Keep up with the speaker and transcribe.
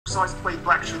precise play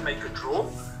black should make a draw,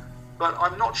 but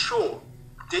I'm not sure.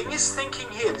 Ding is thinking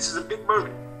here, this is a big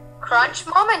moment. Crunch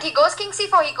moment. He goes king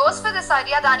c4. He goes for this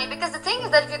idea, Dani, because the thing is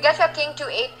that if you get your king to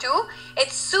a2,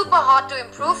 it's super hard to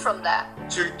improve from there.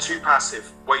 Too passive.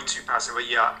 Way too passive. But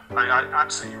yeah, I'm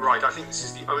absolutely right. I think this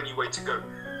is the only way to go.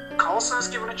 Carlsen has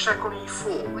given a check on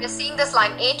e4. We're seeing this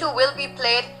line. a2 will be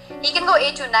played. He can go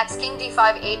a2 next. King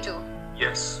d5, a2.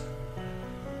 Yes.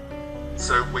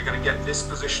 So we're going to get this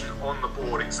position on the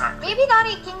board exactly. Maybe,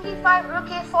 Dani, king d5, rook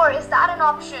a4. Is that an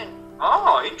option?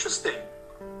 Ah, interesting.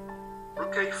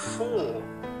 Rook a4.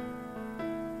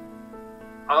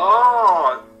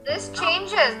 Ah. This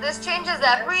changes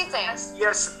everything.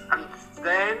 Yes, and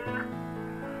then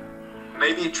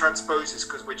maybe it transposes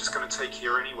because we're just going to take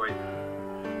here anyway.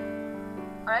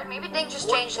 Alright, maybe Ding just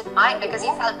changed his mind because he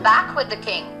fell back with the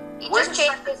king. He just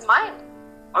changed his mind.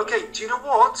 Okay, do you know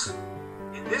what?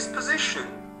 In this position,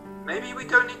 maybe we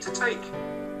don't need to take.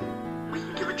 We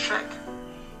can give a check.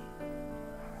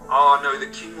 Ah, no, the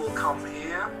king will come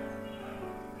here.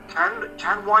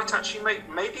 Can white actually make...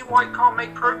 Maybe white can't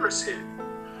make progress here.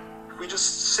 If we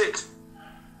just sit.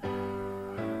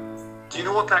 Do you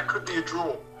know what? That could be a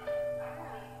draw.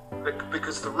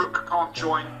 Because the rook can't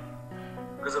join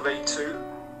because of a2.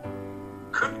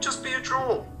 Could just be a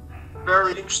draw.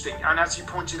 Very interesting. And as you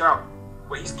pointed out,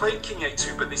 well, he's played king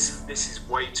a2, but this is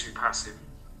way too passive.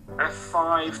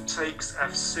 f5 takes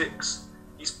f6.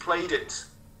 He's played it.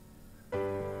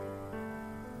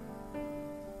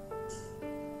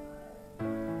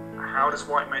 How does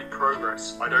white make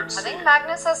progress? I don't see I think it.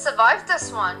 Magnus has survived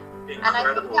this one.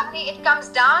 Incredible. And I think, Dani, it comes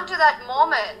down to that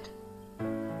moment.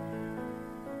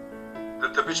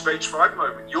 The bishop h5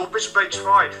 moment. Your bishop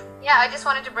h5. Yeah, I just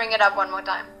wanted to bring it up one more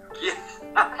time. Yeah.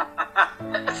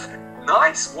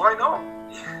 Nice. Why not?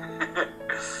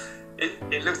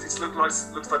 it looks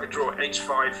like a draw.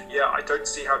 h5. Yeah, I don't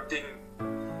see how Ding.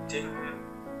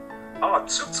 Ah,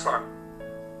 Zugzwang.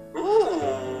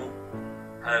 Ooh.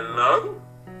 Hello.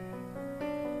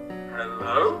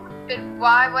 Hello. But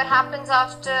why? What happens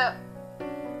after?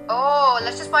 Oh,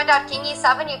 let's just point out king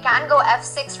e7. You can go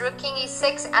f6, rook king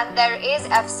e6, and there is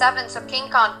f7, so king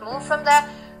can't move from there.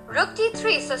 Rook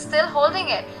d3, so still holding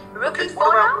it. Rook Okay, e4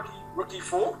 what about now? rook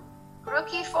e4? Rook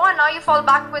e4, now you fall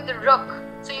back with the rook.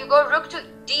 So you go rook to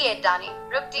d8, Dani.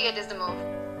 Rook d8 is the move.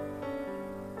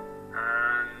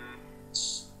 And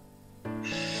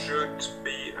should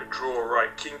be a draw,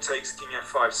 right? King takes king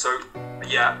f5. So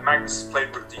yeah, Magnus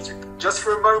played rook d3. Just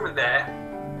for a moment there,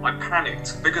 I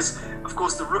panicked because, of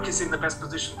course, the rook is in the best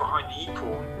position behind the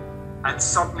e-pawn, and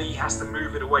suddenly he has to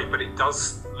move it away. But it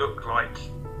does look like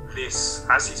this,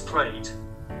 as he's played,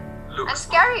 looks And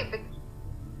scary.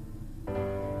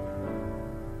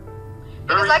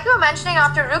 Because like you were mentioning,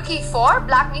 after rook e4,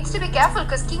 black needs to be careful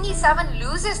because king e7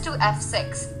 loses to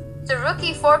f6. So rook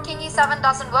e4, king e7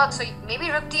 doesn't work. So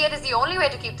maybe rook d8 is the only way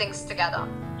to keep things together.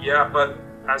 Yeah, but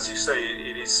as you say,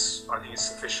 it is. I think it's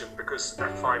sufficient because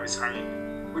f5 is hanging.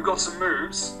 We've got some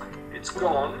moves. It's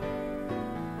gone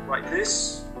like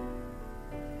this,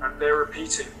 and they're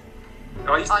repeating.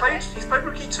 Oh, he's played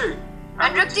rook e2.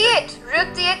 And rook d8.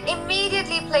 Rook d8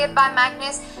 immediately played by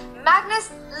Magnus.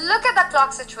 Magnus, look at the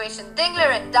clock situation. Ding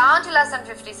Liren down to less than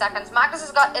 50 seconds. Magnus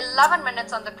has got 11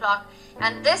 minutes on the clock,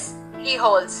 and this he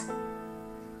holds.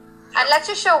 And let's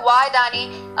just show why,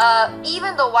 Dani.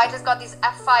 Even though white has got these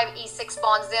f5, e6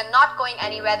 pawns, they're not going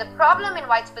anywhere. The problem in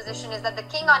white's position is that the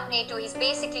king on a2, he's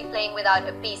basically playing without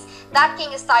a piece. That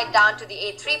king is tied down to the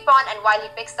a3 pawn, and while he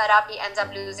picks that up, he ends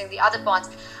up losing the other pawns.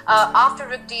 After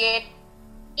rook d8,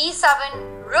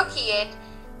 e7, rook e8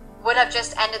 would have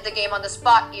just ended the game on the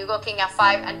spot. You go king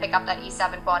f5 and pick up that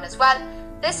e7 pawn as well.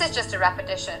 This is just a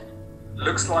repetition.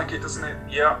 Looks like it, doesn't it?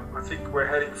 Yeah, I think we're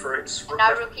heading for it.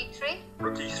 Now rook e3.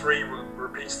 Rook e3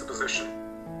 repeats the position.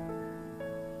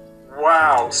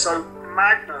 Wow, so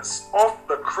Magnus off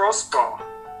the crossbar.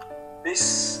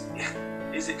 This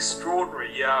is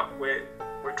extraordinary. Yeah, we're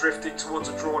drifting towards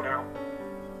a draw now.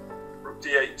 Rook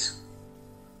d8.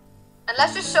 And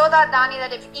let's just show that, Dani,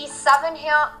 that if e7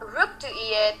 here, rook to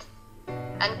e8,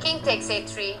 and king takes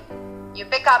a3, you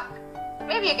pick up.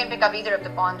 Maybe you can pick up either of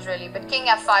the pawns really, but king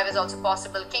f5 is also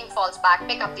possible. King falls back,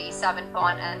 pick up the e7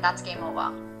 pawn, and that's game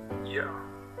over. Yeah.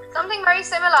 Something very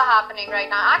similar happening right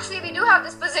now. Actually, we do have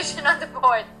this position on the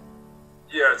board.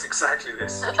 Yeah, it's exactly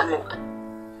this. Draw.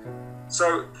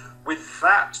 So, with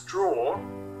that draw,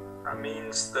 that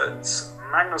means that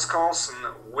Magnus Carlsen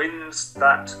wins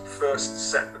that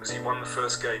first set because he won the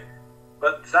first game.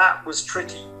 But that was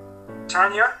tricky.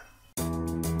 Tanya,